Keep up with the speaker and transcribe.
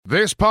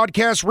This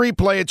podcast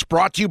replay, it's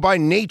brought to you by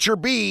Nature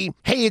Bee.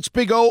 Hey, it's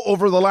Big O.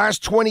 Over the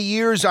last 20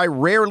 years, I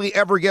rarely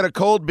ever get a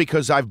cold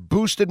because I've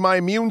boosted my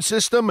immune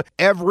system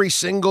every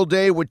single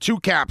day with 2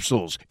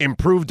 capsules.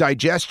 Improved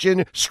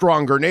digestion,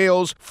 stronger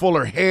nails,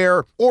 fuller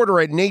hair.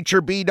 Order at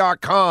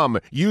naturebee.com.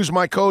 Use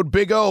my code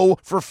Big O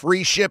for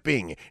free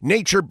shipping.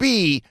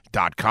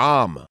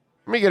 naturebee.com.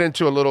 Let me get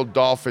into a little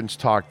Dolphins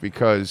talk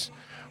because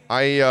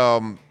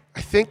I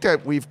think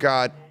that we've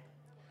got,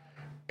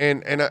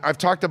 and I've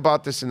talked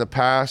about this in the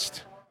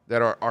past,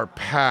 that our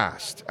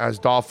past as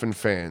Dolphin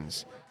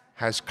fans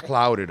has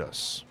clouded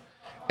us.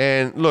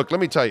 And look, let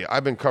me tell you,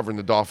 I've been covering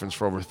the Dolphins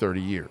for over 30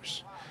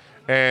 years.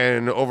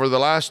 And over the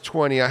last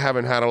 20, I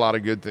haven't had a lot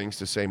of good things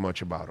to say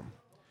much about them.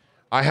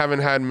 I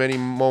haven't had many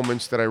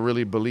moments that I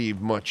really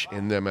believed much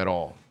in them at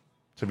all,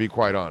 to be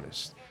quite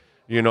honest.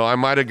 You know, I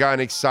might have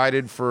gotten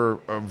excited for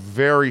a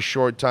very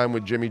short time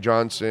with Jimmy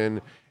Johnson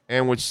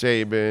and with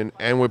Saban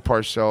and with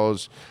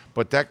Parcells,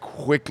 but that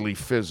quickly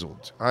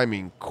fizzled. I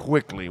mean,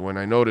 quickly. When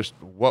I noticed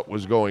what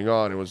was going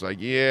on, it was like,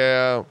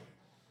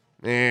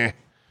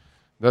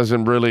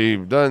 doesn't really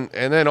done.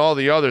 And then all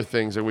the other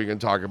things that we can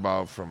talk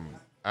about, from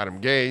Adam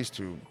Gase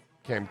to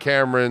Cam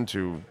Cameron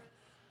to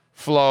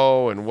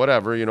Flo and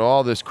whatever, you know,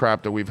 all this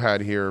crap that we've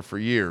had here for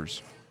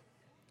years.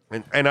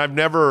 And I've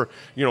never,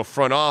 you know,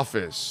 front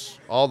office,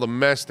 all the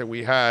mess that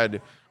we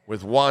had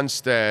with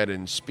Wanstead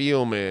and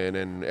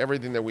Spielman and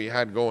everything that we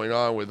had going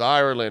on with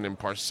Ireland and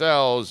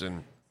Parcells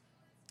and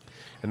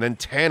then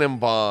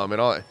Tannenbaum and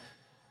all.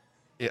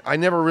 I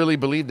never really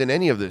believed in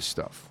any of this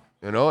stuff,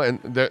 you know.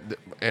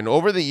 And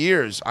over the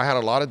years, I had a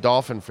lot of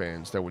Dolphin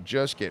fans that would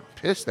just get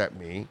pissed at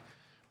me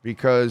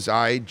because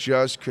I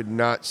just could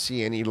not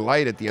see any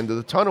light at the end of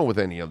the tunnel with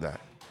any of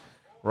that,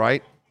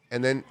 right?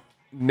 And then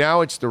now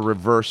it's the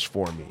reverse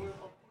for me.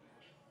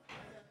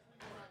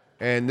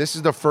 And this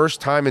is the first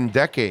time in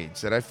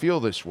decades that I feel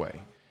this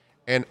way.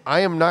 And I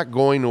am not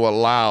going to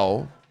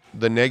allow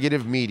the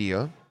negative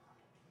media,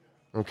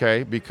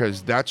 okay,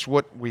 because that's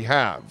what we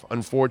have.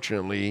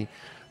 Unfortunately,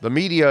 the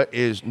media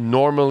is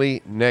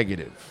normally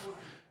negative.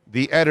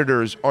 The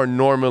editors are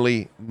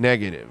normally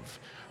negative.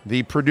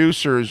 The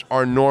producers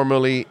are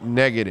normally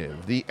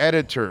negative. The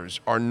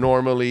editors are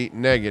normally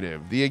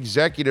negative. The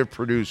executive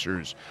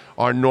producers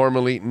are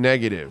normally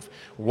negative.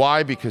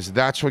 Why? Because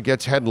that's what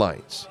gets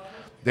headlines.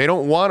 They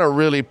don't want to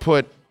really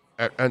put,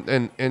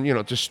 and you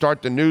know, to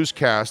start the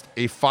newscast,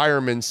 a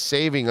fireman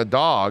saving a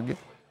dog.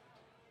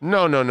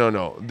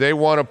 No. They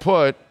want to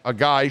put a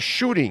guy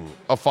shooting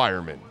a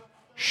fireman,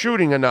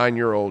 shooting a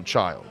 9-year-old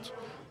child.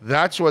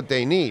 That's what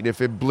they need.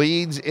 If it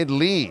bleeds, it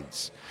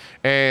leads.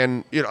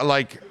 And, you know,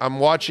 like I'm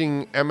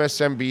watching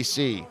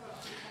MSNBC,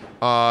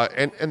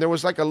 and there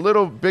was like a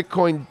little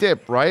Bitcoin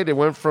dip, right? It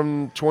went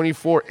from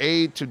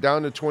 24.8 to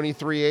down to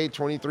 23.8,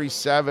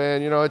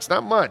 23.7. You know, it's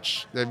not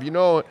much, if you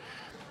know.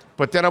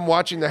 But then I'm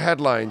watching the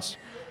headlines.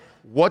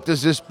 What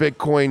does this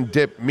Bitcoin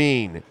dip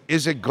mean?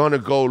 Is it going to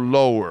go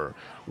lower?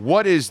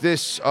 What is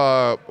this?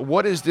 You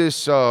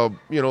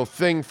know,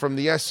 thing from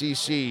the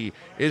SEC?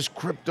 Is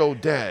crypto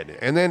dead?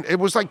 And then it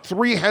was like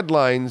 3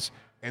 headlines,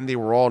 and they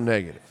were all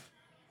negative,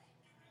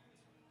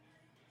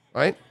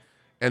 right?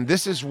 And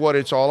this is what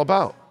it's all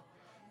about.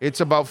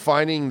 It's about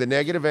finding the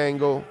negative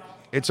angle.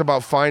 It's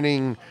about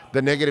finding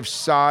the negative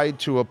side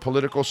to a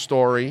political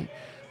story,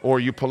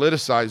 or you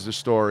politicize the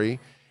story.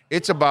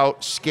 It's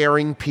about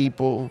scaring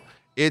people.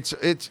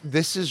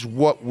 This is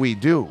what we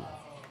do,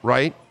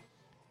 right?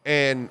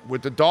 And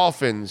with the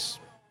Dolphins,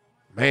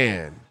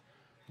 man,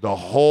 the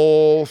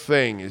whole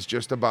thing is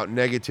just about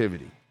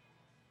negativity.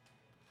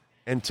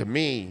 And to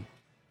me,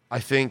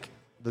 I think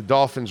the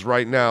Dolphins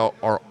right now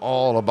are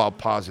all about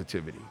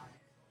positivity.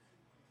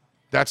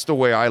 That's the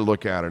way I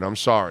look at it. I'm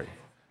sorry.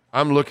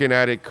 I'm looking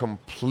at it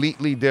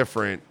completely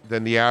different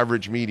than the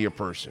average media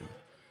person.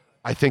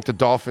 I think the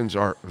Dolphins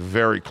are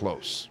very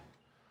close.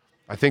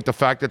 I think the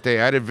fact that they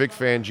added Vic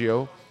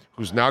Fangio,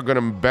 who's now going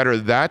to better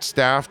that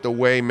staff the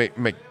way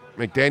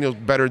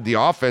McDaniels bettered the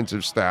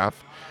offensive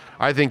staff,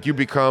 I think you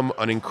become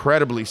an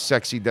incredibly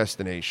sexy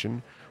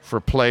destination for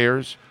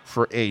players,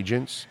 for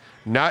agents.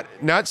 Not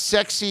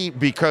sexy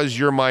because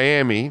you're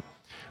Miami,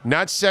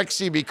 not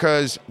sexy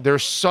because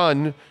there's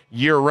sun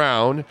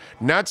year-round,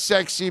 not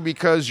sexy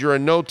because you're a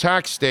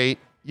no-tax state.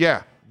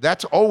 Yeah,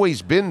 that's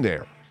always been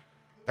there.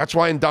 That's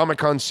why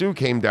Ndamukong Suh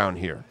came down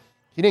here.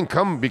 He didn't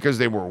come because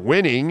they were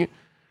winning.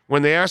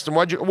 When they asked him,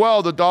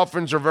 well, the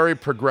Dolphins are very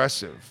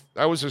progressive.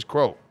 That was his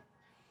quote.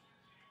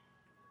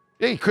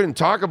 Yeah, he couldn't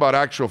talk about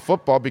actual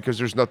football because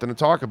there's nothing to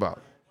talk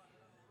about.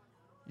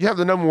 You have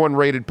the number 1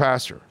 rated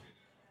passer.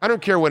 I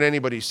don't care what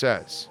anybody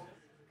says.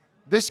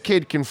 This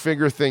kid can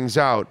figure things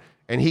out,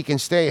 and he can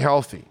stay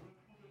healthy.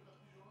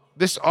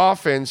 This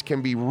offense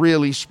can be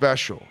really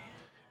special.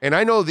 And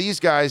I know these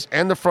guys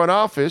and the front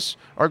office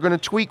are going to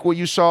tweak what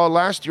you saw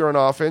last year on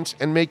offense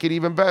and make it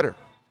even better.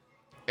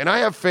 And I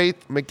have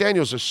faith.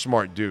 McDaniel's a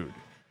smart dude.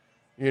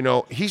 You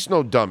know, he's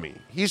no dummy.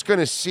 He's going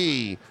to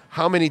see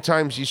how many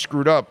times he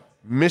screwed up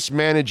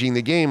mismanaging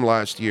the game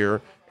last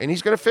year, and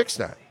he's going to fix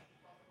that.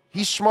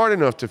 He's smart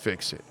enough to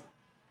fix it.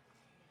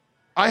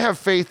 I have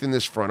faith in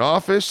this front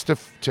office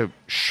to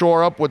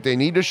shore up what they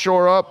need to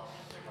shore up.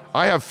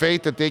 I have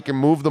faith that they can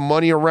move the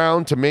money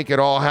around to make it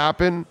all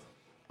happen.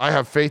 I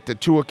have faith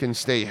that Tua can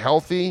stay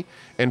healthy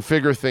and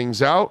figure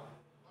things out.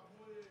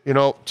 You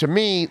know, to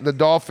me, the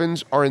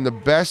Dolphins are in the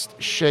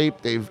best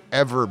shape they've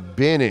ever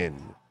been in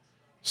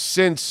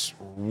since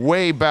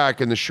way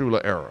back in the Shula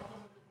era.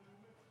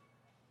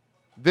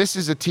 This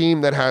is a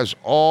team that has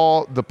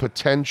all the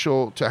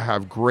potential to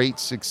have great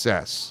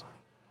success.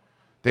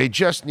 They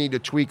just need to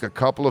tweak a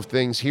couple of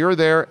things here or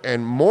there,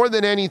 and more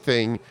than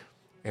anything,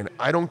 and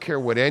I don't care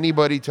what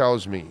anybody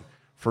tells me,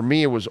 for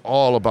me it was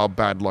all about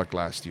bad luck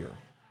last year.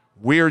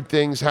 Weird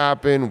things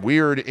happen,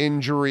 weird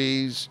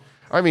injuries.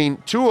 I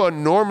mean, Tua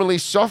normally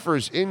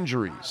suffers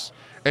injuries,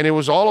 and it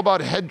was all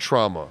about head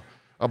trauma,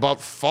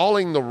 about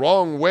falling the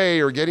wrong way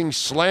or getting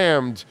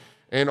slammed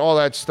and all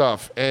that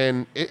stuff.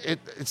 And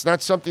it's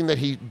not something that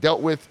he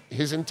dealt with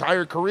his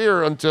entire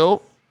career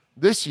until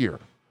this year.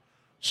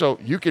 So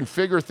you can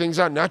figure things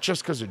out, not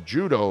just because of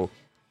judo.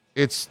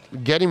 It's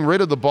getting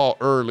rid of the ball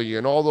early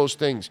and all those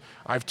things.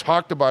 I've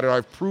talked about it.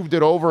 I've proved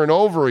it over and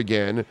over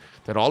again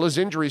that all his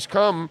injuries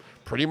come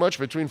pretty much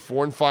between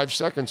 4 and 5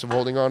 seconds of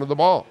holding on to the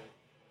ball.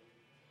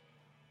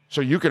 So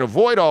you can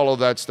avoid all of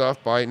that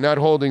stuff by not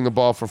holding the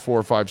ball for 4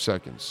 or 5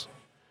 seconds.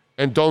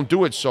 And don't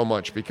do it so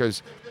much,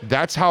 because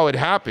that's how it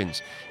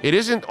happens. It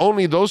isn't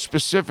only those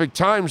specific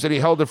times that he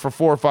held it for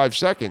 4 or 5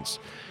 seconds.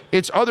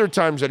 It's other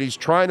times that he's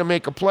trying to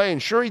make a play,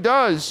 and sure he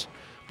does,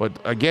 but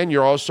again,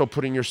 you're also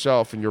putting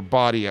yourself and your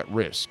body at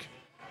risk.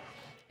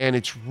 And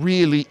it's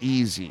really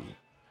easy,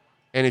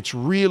 and it's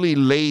really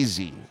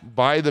lazy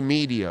by the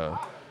media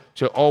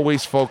to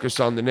always focus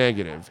on the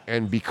negative.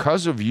 And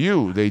because of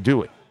you, they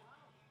do it.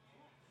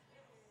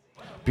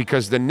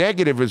 Because the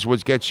negative is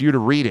what gets you to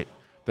read it.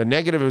 The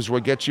negative is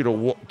what gets you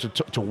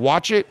to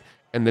watch it,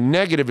 and the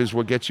negative is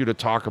what gets you to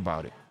talk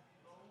about it.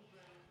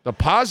 The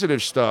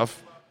positive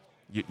stuff,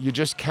 you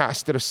just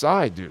cast it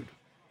aside, dude.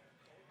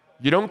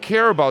 You don't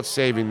care about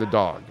saving the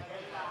dog.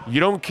 You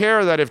don't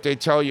care that if they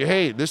tell you,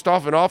 hey, this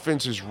Dolphin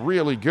offense is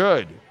really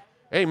good.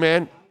 Hey,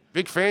 man,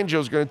 Vic Fangio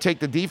is going to take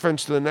the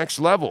defense to the next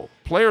level.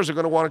 Players are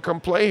going to want to come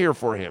play here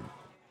for him.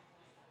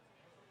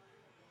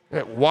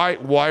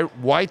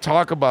 Why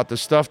talk about the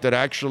stuff that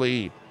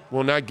actually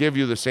will not give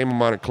you the same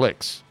amount of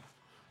clicks?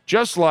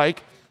 Just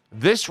like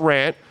this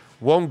rant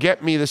won't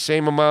get me the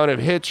same amount of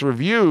hits,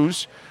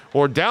 reviews,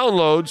 or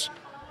downloads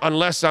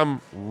unless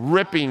I'm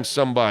ripping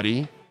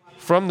somebody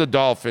from the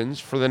Dolphins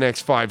for the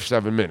next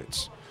 5-7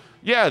 minutes.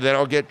 Yeah, then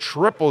I'll get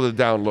triple the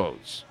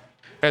downloads.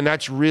 And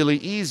that's really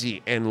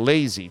easy and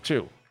lazy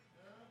too.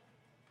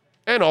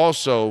 And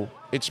also,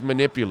 it's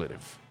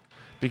manipulative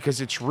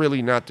because it's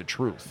really not the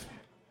truth.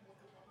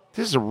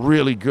 This is a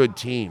really good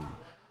team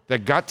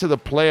that got to the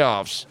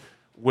playoffs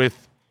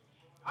with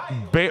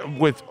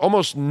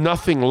almost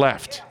nothing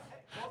left.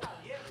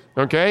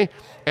 Okay?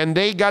 And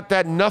they got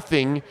that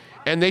nothing,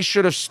 and they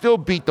should have still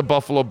beat the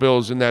Buffalo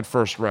Bills in that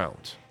first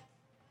round.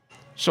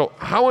 So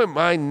how am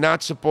I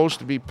not supposed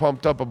to be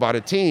pumped up about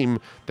a team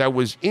that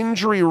was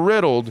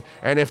injury-riddled,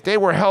 and if they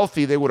were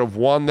healthy, they would have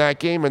won that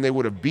game, and they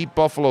would have beat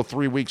Buffalo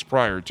 3 weeks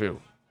prior to?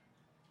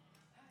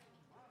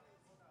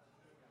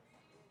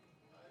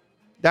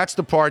 That's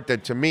the part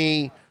that, to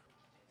me,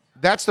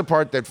 that's the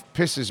part that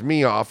pisses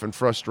me off and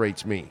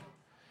frustrates me.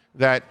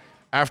 That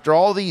after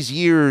all these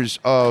years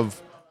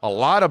of a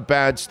lot of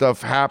bad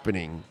stuff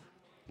happening,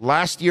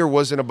 last year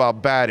wasn't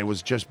about bad, it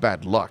was just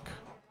bad luck.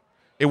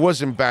 It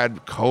wasn't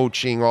bad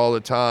coaching all the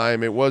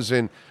time. It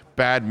wasn't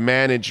bad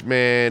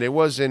management. It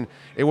wasn't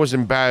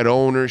bad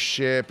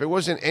ownership. It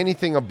wasn't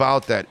anything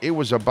about that. It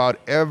was about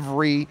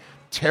every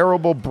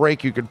terrible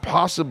break you could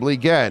possibly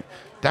get.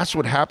 That's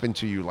what happened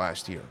to you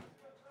last year.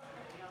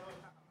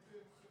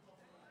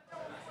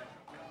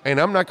 And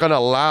I'm not going to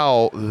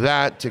allow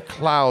that to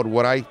cloud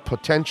what I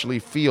potentially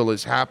feel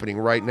is happening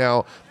right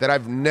now that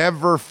I've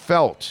never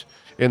felt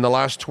in the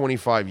last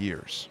 25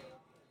 years.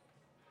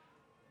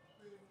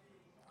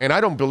 And I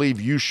don't believe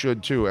you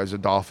should too as a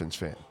Dolphins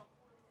fan.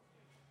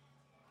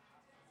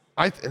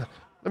 Let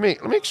me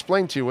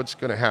explain to you what's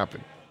going to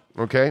happen,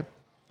 okay?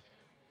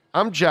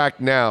 I'm jacked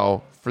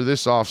now for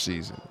this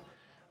offseason.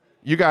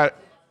 You got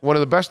one of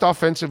the best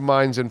offensive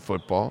minds in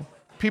football.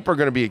 People are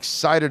going to be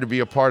excited to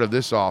be a part of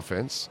this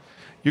offense.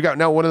 You got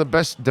now one of the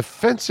best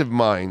defensive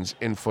minds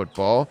in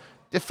football.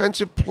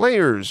 Defensive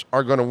players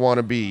are going to want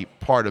to be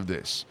part of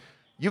this.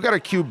 You got a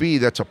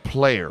QB that's a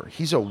player.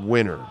 He's a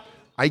winner.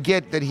 I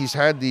get that he's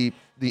had the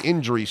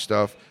injury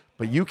stuff,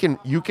 but you can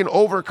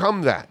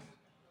overcome that.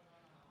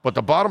 But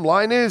the bottom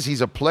line is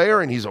he's a player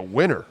and he's a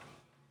winner.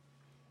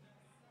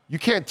 You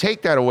can't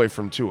take that away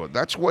from Tua.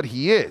 That's what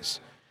he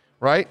is,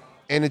 right?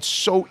 And it's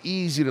so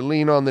easy to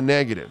lean on the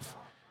negative.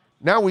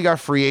 Now we got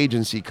free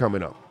agency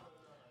coming up.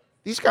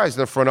 These guys in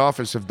the front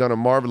office have done a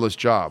marvelous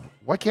job.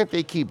 Why can't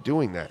they keep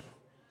doing that?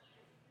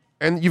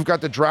 And you've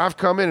got the draft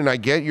coming, and I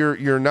get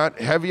you're not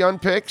heavy on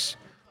picks,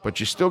 but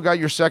you still got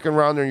your second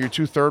rounder and your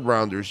 2 third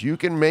rounders. You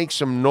can make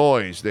some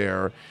noise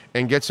there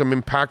and get some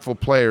impactful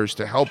players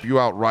to help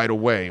you out right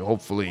away,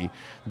 hopefully,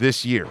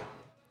 this year.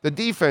 The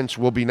defense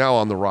will be now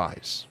on the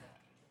rise.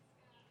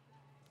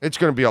 It's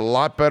going to be a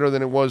lot better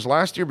than it was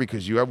last year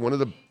because you have one of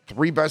the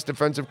 3 best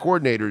defensive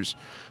coordinators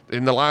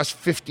in the last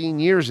 15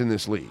 years in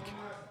this league.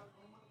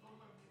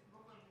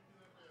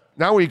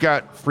 Now we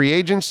got free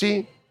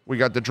agency. We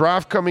got the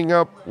draft coming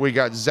up. We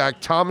got Zach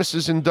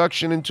Thomas's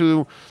induction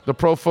into the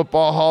Pro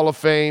Football Hall of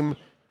Fame.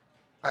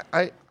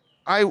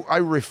 I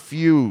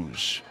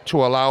refuse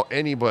to allow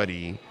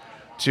anybody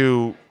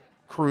to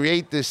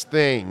create this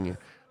thing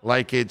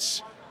like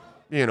it's,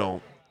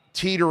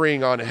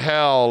 teetering on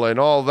hell and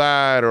all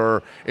that,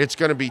 or it's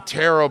going to be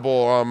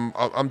terrible.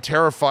 I'm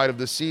terrified of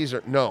the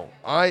season. No,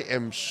 I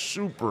am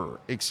super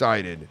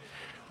excited.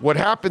 What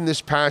happened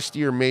this past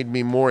year made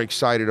me more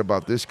excited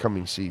about this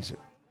coming season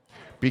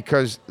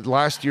because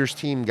last year's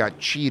team got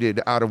cheated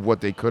out of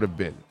what they could have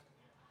been,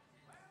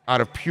 out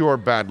of pure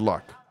bad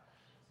luck,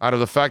 out of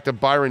the fact that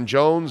Byron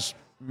Jones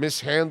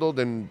mishandled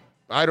and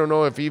I don't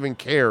know if he even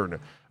cared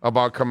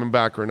about coming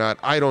back or not.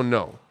 I don't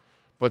know.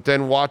 But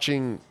then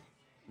watching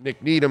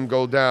Nick Needham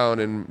go down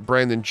and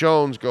Brandon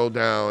Jones go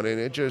down,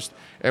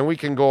 and we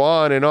can go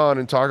on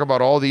and talk about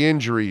all the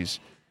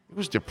injuries. It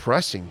was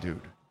depressing, dude.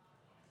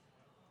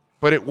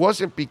 But it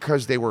wasn't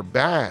because they were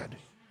bad.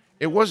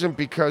 It wasn't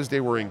because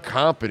they were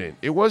incompetent.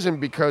 It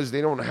wasn't because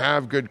they don't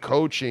have good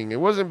coaching. It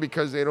wasn't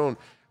because they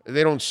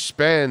don't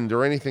spend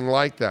or anything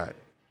like that.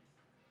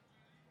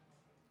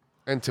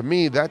 And to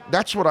me,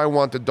 that's what I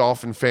want the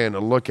Dolphin fan to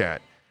look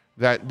at.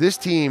 That this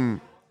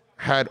team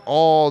had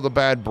all the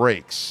bad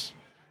breaks.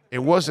 It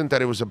wasn't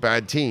that it was a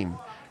bad team.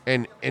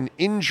 And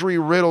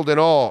injury-riddled and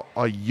all,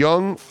 a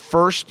young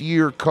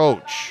first-year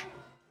coach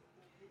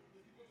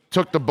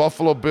took the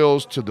Buffalo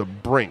Bills to the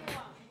brink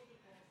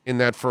in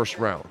that first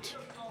round.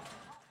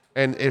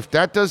 And if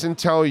that doesn't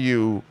tell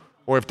you,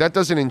 or if that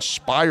doesn't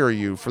inspire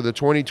you for the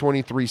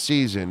 2023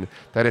 season,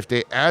 that if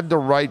they add the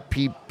right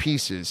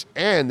pieces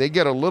and they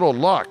get a little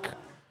luck,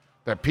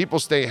 that people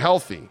stay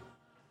healthy.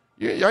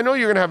 I know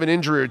you're going to have an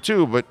injury or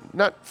two, but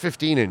not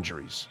 15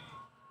 injuries.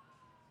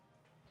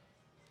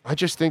 I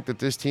just think that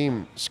this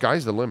team,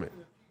 sky's the limit.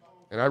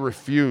 And I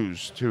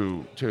refuse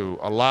to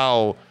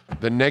allow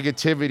the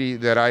negativity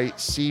that I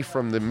see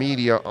from the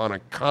media on a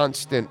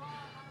constant,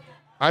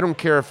 I don't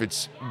care if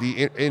it's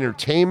the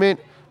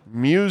entertainment,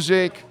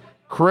 music,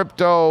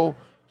 crypto,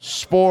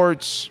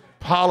 sports,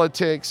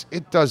 politics,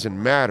 it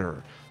doesn't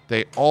matter.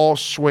 They all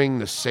swing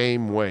the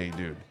same way,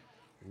 dude.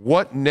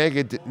 What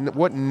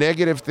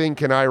negative thing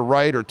can I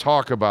write or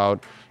talk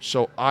about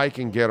so I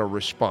can get a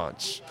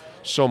response?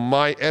 So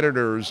my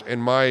editors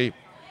and my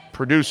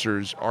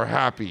producers are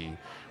happy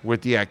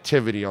with the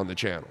activity on the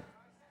channel.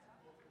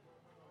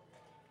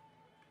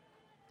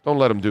 Don't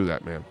let them do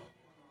that, man.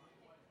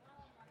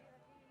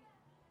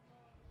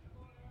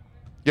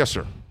 Yes,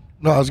 sir.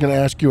 No, I was going to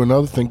ask you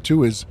another thing,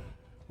 too, is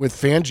with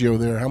Fangio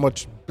there, how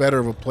much better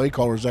of a play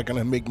caller is that going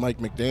to make Mike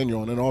McDaniel?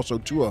 And then also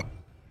Tua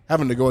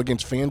having to go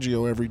against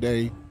Fangio every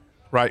day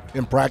right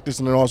in practice,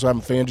 and then also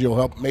having Fangio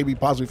help maybe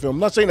possibly film. I'm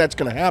not saying that's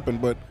going to happen,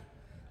 but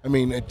I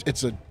mean,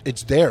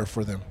 it's there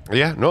for them.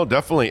 Yeah, no,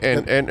 definitely.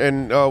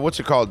 And what's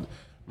it called?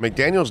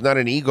 McDaniel's not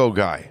an ego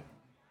guy.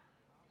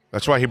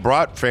 That's why he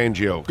brought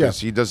Fangio,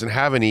 because he doesn't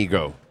have an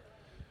ego.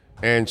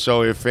 And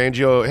so if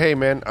Fangio, hey,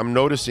 man, I'm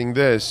noticing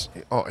this.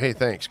 Oh, hey,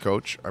 thanks,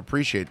 coach. I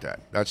appreciate that.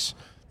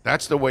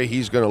 That's the way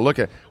he's going to look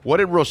at it. What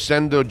did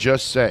Rosendo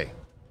just say?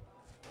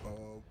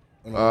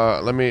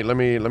 Let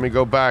me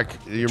go back.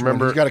 You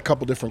remember? He's got a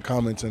couple different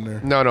comments in there.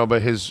 No,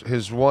 but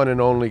his one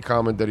and only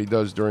comment that he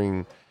does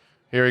during –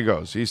 here he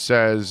goes. He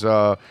says,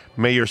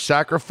 may your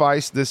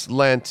sacrifice this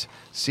Lent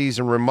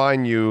season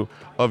remind you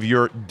of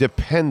your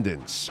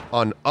dependence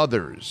on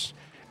others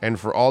and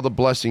for all the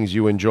blessings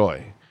you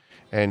enjoy.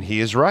 And he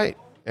is right.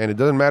 And it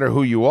doesn't matter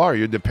who you are,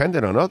 you're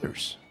dependent on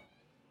others.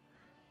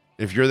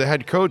 If you're the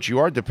head coach, you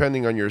are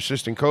depending on your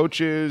assistant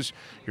coaches,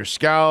 your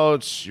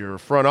scouts, your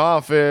front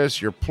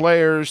office, your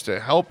players to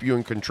help you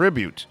and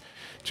contribute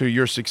to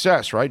your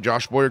success, right?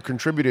 Josh Boyer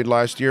contributed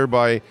last year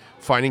by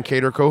finding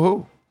Kader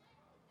Kohou.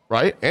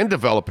 Right? And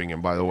developing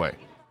him, by the way.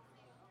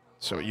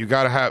 So you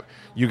got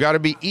to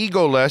be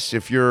egoless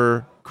if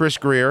you're Chris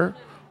Grier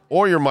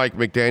or you're Mike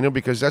McDaniel,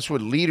 because that's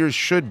what leaders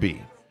should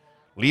be.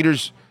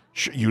 Leaders,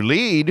 you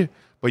lead,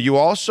 but you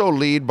also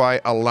lead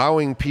by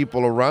allowing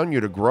people around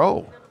you to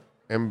grow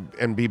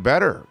and be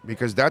better,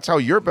 because that's how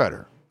you're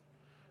better,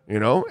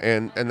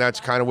 and that's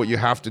kind of what you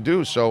have to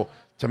do. So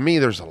to me,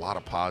 there's a lot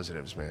of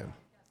positives, man.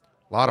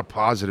 A lot of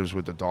positives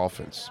with the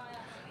Dolphins.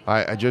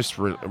 I just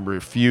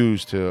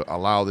refuse to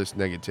allow this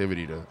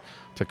negativity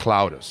to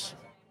cloud us.